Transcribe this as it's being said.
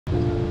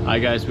Hi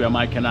guys, we are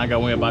Mike and Aga.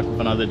 We are back with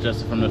another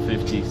Jester from the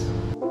 50s.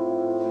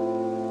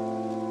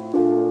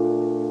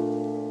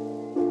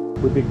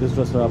 We picked this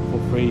dresser up for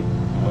free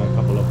a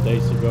couple of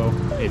days ago.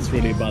 It's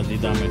really badly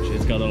damaged.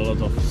 It's got a lot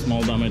of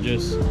small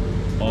damages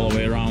all the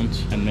way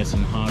around and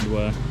missing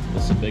hardware.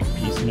 There's a big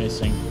piece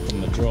missing from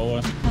the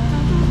drawer.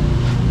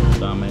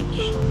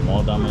 Damage,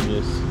 more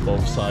damages.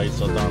 Both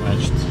sides are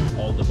damaged.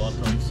 All the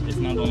buttons. It's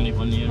not only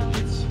veneer,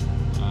 it's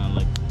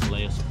like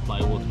layers of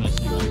plywood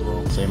missing as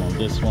well. Same on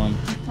this one.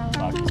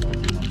 Back is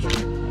pretty much,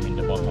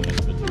 the bottom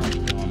is pretty much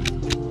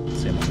gone.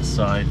 Same on the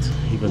side.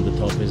 Even the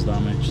top is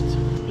damaged.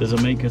 There's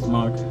a maker's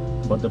mark,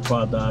 but the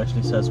part that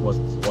actually says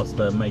what's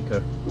the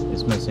maker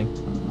is missing.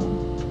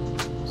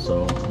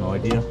 So no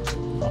idea.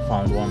 I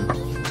found one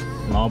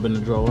knob in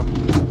the drawer.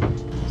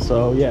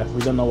 So yeah,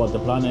 we don't know what the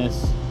plan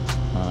is.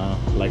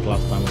 Like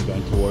last time, we're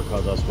going to work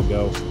out as we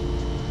go,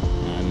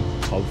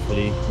 and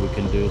hopefully we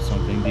can do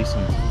something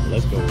decent.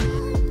 Let's go.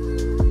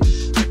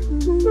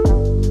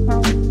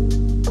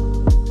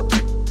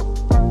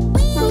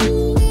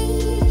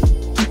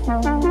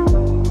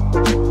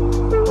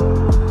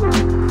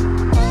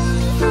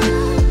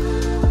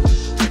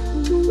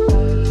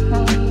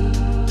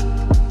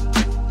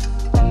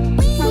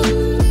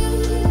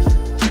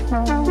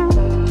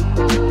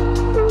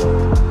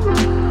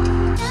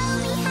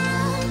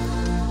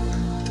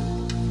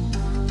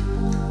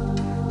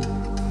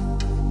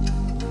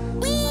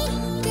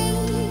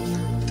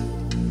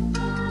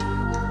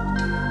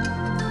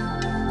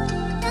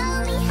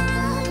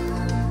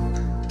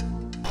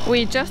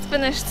 We just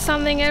finished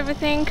sanding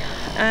everything,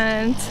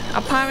 and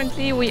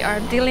apparently we are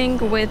dealing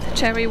with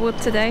cherry wood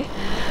today.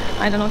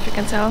 I don't know if you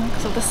can tell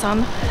because of the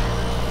sun.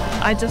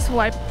 I just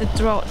wiped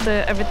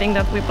everything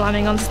that we're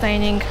planning on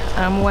staining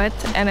wet,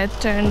 and it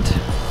turned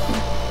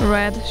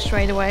red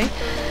straight away.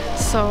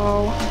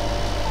 So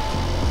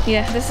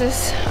yeah,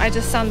 I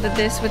just sanded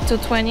this with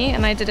 220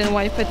 and I didn't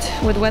wipe it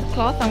with wet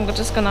cloth. I'm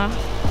just gonna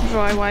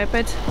dry wipe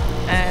it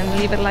and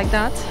leave it like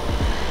that.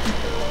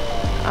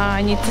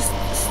 I need to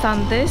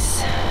sand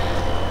this.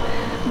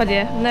 But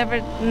yeah,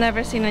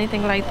 never seen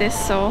anything like this,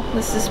 so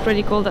this is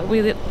pretty cool that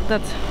we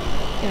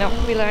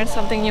learn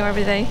something new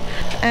every day.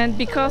 And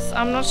because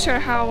I'm not sure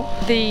how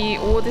the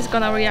wood is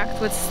gonna react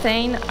with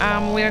stain,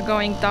 we are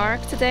going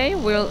dark today.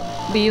 We'll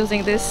be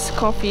using this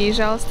coffee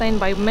gel stain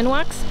by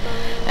Minwax,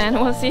 and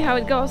we'll see how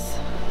it goes.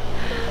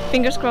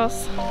 Fingers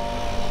crossed.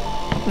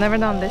 Never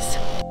done this.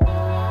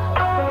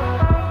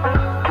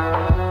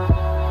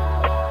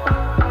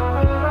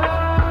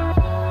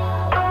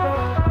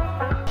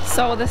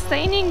 So the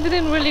staining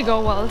didn't really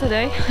go well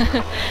today.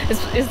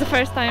 It's the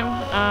first time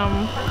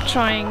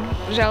trying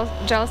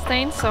gel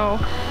stain, so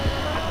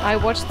I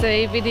watched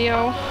a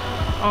video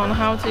on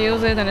how to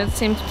use it and it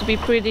seemed to be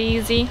pretty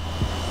easy,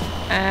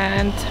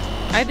 and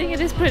I think it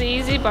is pretty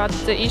easy, but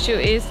the issue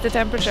is the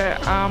temperature.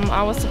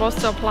 I was supposed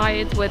to apply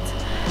it with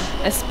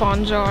a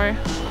sponge or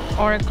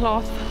a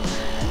cloth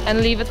and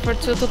leave it for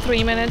 2 to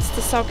 3 minutes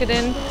to soak it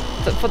in,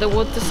 for the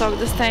wood to soak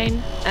the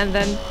stain, and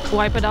then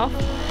wipe it off.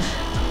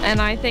 And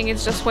I think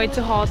it's just way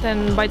too hot,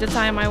 and by the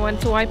time I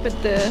went to wipe it,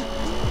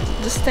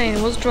 the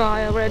stain was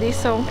dry already,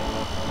 so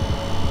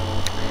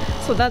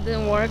that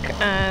didn't work.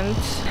 And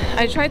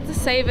I tried to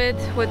save it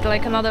with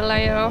like another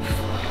layer of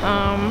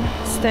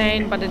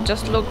stain, but it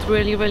just looked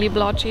really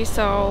blotchy,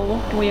 so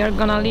we are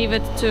gonna leave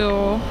it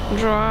to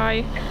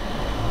dry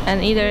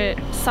and either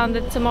sand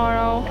it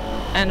tomorrow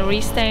and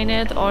restain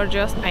it or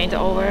just paint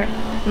over.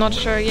 Not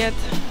sure yet.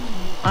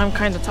 I'm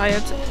kind of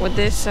tired with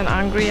this and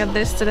angry at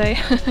this today.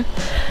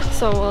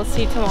 So we'll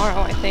see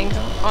tomorrow, I think.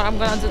 What I'm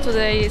gonna do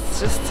today is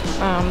just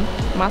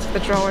mask the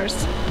drawers,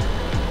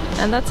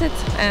 and that's it.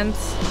 And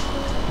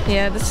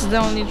yeah, this is the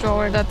only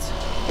drawer that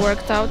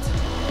worked out,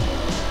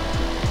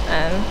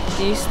 and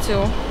these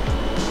two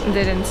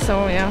didn't,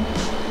 so yeah,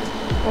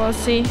 we'll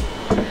see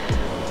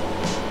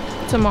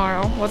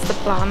tomorrow what's the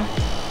plan.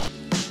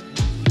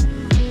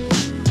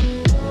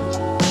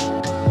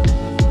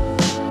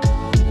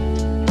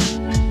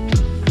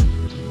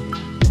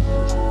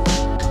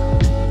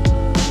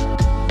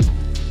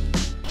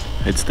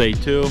 It's day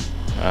 2.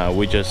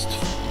 We just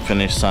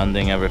finished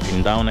sanding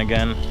everything down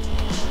again.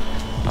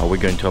 We're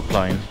going to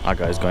apply,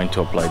 Aga is going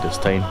to apply the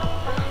stain.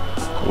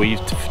 We've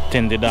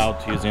thinned it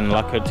out using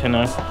lacquer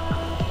thinner,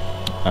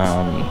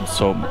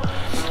 so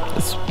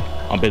it's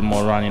a bit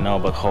more runny now,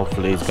 but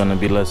hopefully it's gonna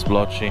be less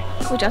blotchy.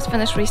 We just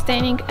finished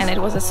restaining and it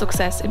was a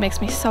success. It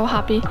makes me so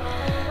happy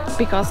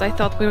because I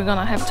thought we were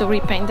gonna have to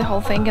repaint the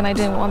whole thing and I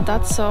didn't want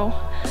that. So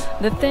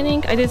the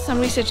thinning, I did some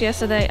research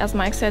yesterday. As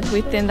Mike said,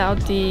 we thinned out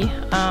the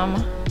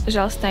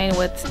gel stain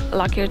with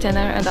lacquer thinner,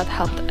 and that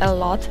helped a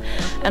lot.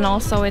 And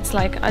also it's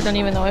like, I don't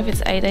even know if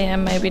it's 8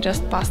 AM, maybe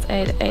just past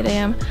 8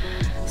 AM,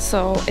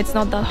 so it's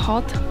not that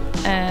hot,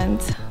 and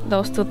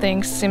those two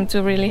things seem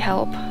to really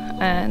help.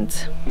 And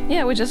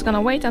yeah, we're just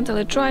gonna wait until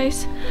it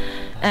dries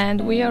and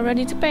we are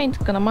ready to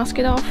paint. Gonna mask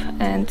it off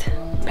and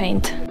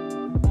paint.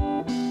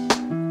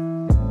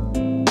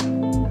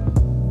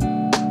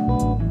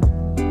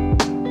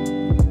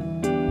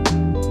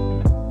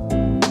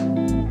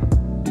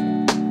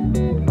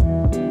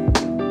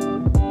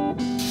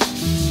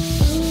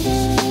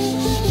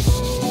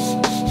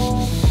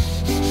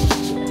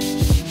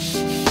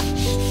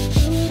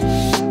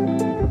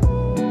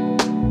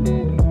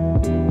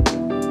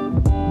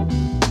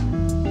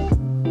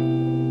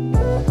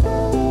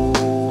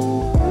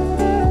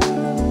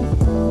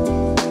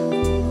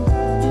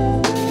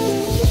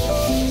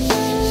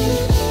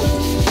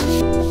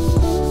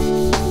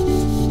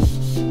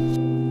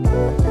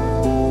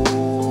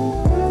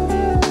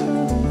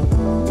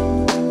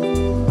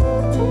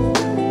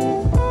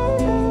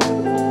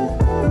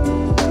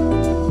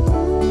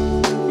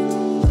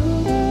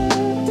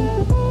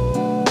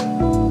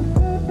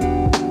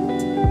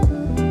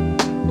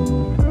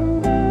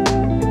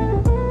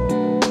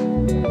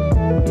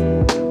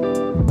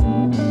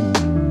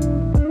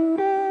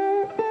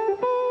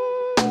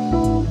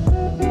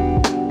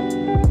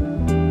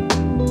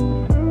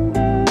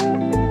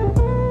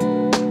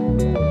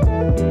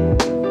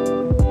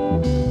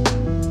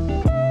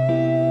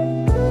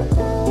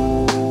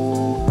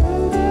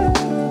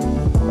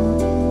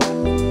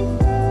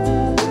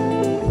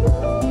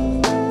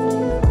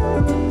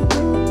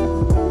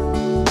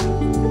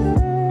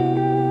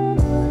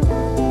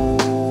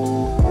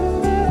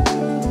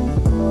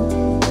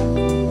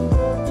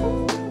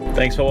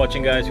 Thanks for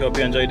watching, guys. Hope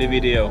you enjoyed the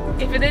video.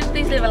 If you did,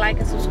 please leave a like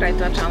and subscribe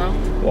to our channel.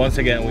 Once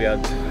again, we had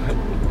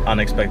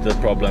unexpected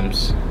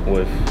problems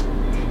with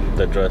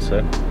the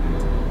dresser.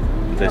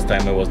 This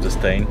time it was the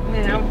stain.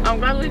 Yeah, I'm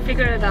glad we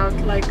figured it out.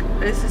 Like,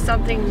 this is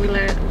something we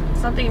learned,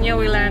 something new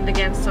we learned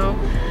again, so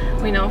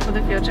we know for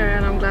the future,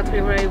 and I'm glad we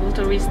were able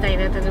to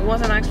restain it, and it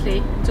wasn't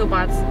actually too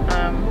bad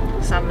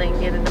sanding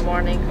it in the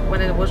morning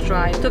when it was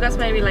dry. It took us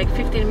maybe like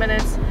 15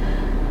 minutes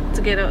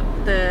to get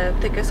the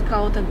thickest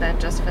coat and then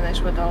just finish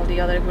with all the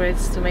other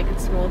grids to make it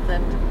smooth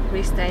and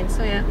restain.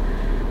 So yeah,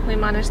 we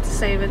managed to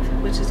save it,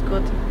 which is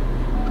good.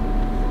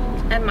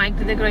 And Mike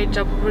did a great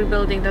job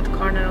rebuilding that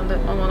corner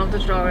on one of the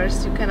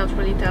drawers. You cannot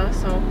really tell,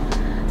 so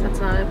that's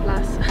another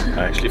plus.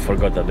 I actually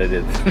forgot that I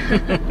did.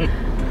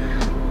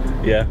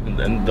 Yeah,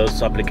 and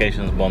those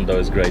applications Bondo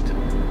is great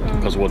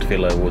because wood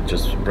filler would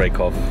just break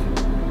off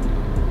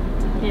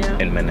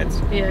in minutes.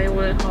 Yeah, it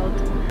will hold.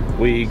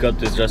 We got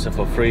this dresser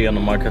for free on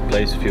the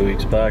marketplace a few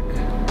weeks back.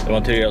 The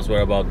materials were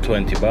about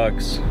 20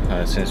 bucks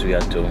since we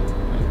had to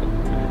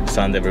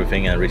sand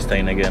everything and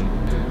restain again.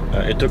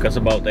 It took us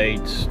about 8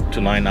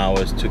 to 9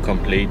 hours to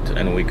complete,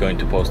 and we're going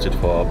to post it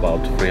for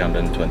about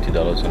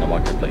 $320 on the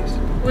marketplace.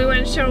 We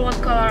weren't sure what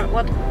color,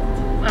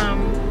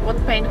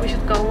 what paint we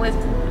should go with,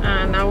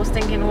 and I was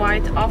thinking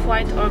white,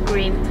 off-white or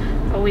green,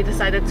 but we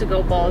decided to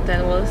go bold,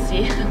 and we'll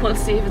see we'll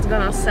see if it's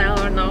gonna sell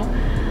or no.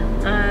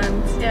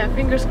 And yeah,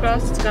 fingers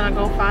crossed it's gonna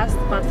go fast,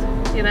 but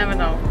you never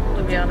know,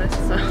 to be honest.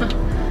 So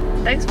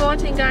thanks for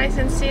watching, guys,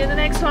 and see you in the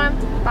next one.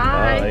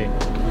 Bye.